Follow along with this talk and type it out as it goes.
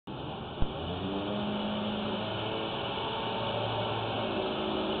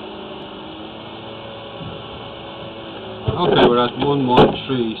Okay, we're at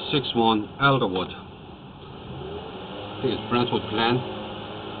 11361 Elderwood. I think it's Brentwood Glen.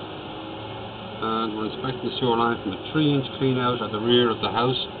 And we're inspecting the sewer line from a 3-inch clean out at the rear of the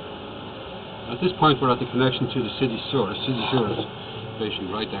house. At this point we're at the connection to the city sewer. The city sewer is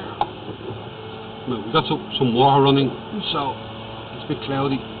basically right there. Now, we've got some water running, so it's a bit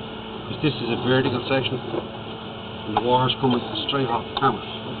cloudy because this is a vertical section and the water's coming straight off the cameras.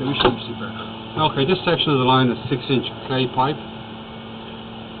 Okay, we should see better. Okay, this section of the line is 6-inch clay pipe.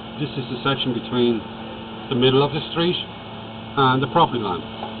 This is the section between the middle of the street and the property line.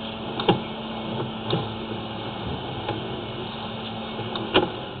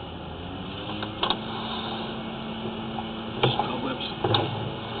 Just cobwebs.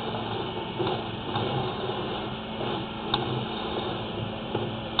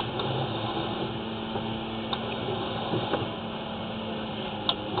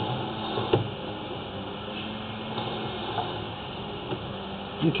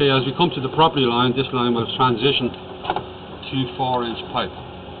 Okay, as we come to the property line, this line will transition to 4-inch pipe.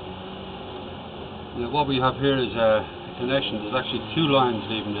 Now what we have here is a connection. There's actually 2 lines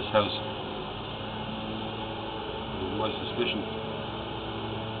leaving this house. My suspicion.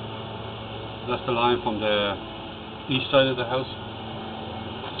 That's the line from the east side of the house.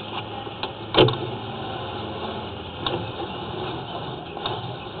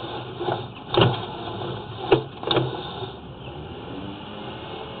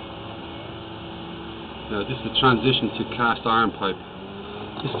 Now this is the transition to cast iron pipe.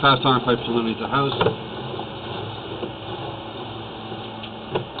 This cast iron pipe is underneath the house.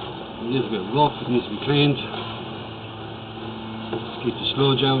 It is a bit rough, it needs to be cleaned. Keep the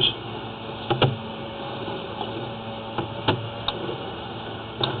sludge out.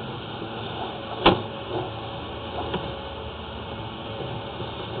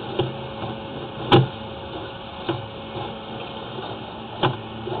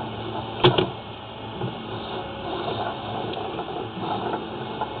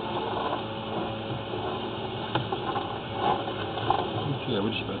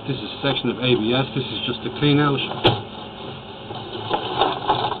 This is a section of ABS, this is just the clean out.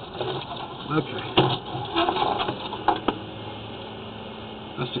 Okay.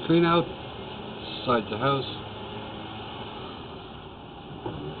 That's the clean out, side the house.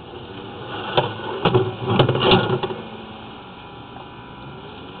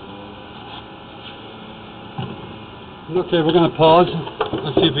 Okay, we're going to pause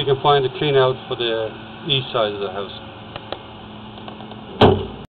and see if we can find a clean out for the east side of the house.